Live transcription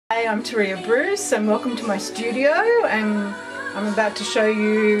Hi, I'm Turiya Bruce and welcome to my studio, and I'm about to show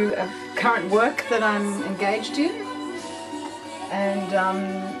you a current work that I'm engaged in, and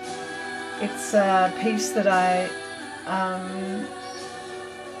it's a piece that I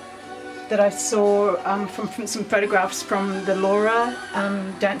saw from some photographs from the Laura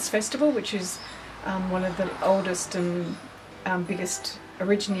Dance Festival, which is one of the oldest and biggest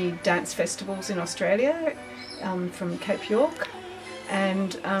originally dance festivals in Australia, from Cape York.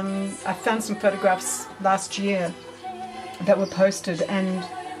 And I found some photographs last year that were posted, and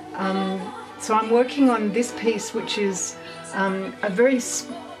so I'm working on this piece, which is a very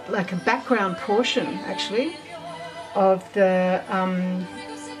like a background portion actually of the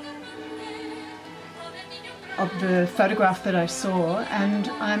photograph that I saw, and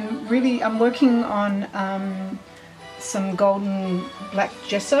I'm working on some golden black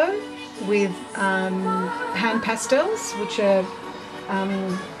gesso with hand pastels, which are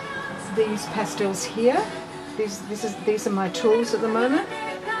these pastels here. These are my tools at the moment,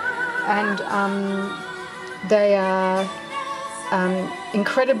 and they are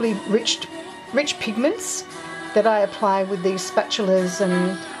incredibly rich pigments that I apply with these spatulas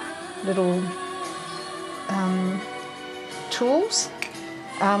and little tools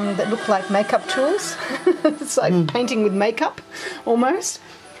that look like makeup tools. It's like painting with makeup almost,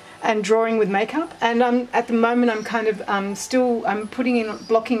 and drawing with makeup. And at the moment I'm kind of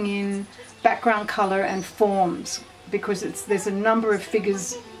blocking in background color and forms, because there's a number of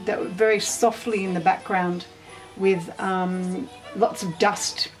figures that were very softly in the background with lots of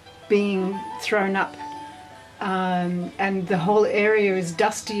dust being thrown up, and the whole area is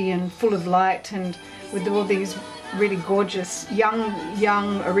dusty and full of light, and with all these really gorgeous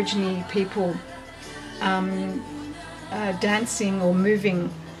young originally people dancing or moving.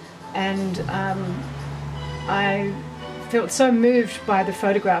 And I felt so moved by the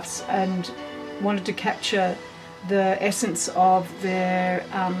photographs and wanted to capture the essence of their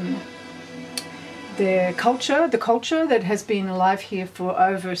culture, the culture that has been alive here for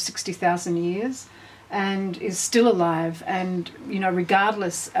over 60,000 years and is still alive, and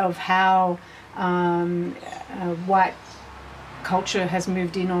regardless of how white culture has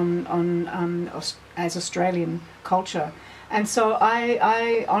moved in on as Australian culture. And so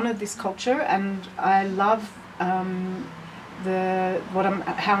I honour this culture, and I love how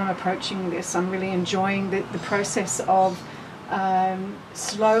I'm approaching this. I'm really enjoying the process of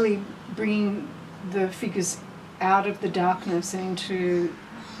slowly bringing the figures out of the darkness and into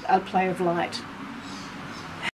a play of light.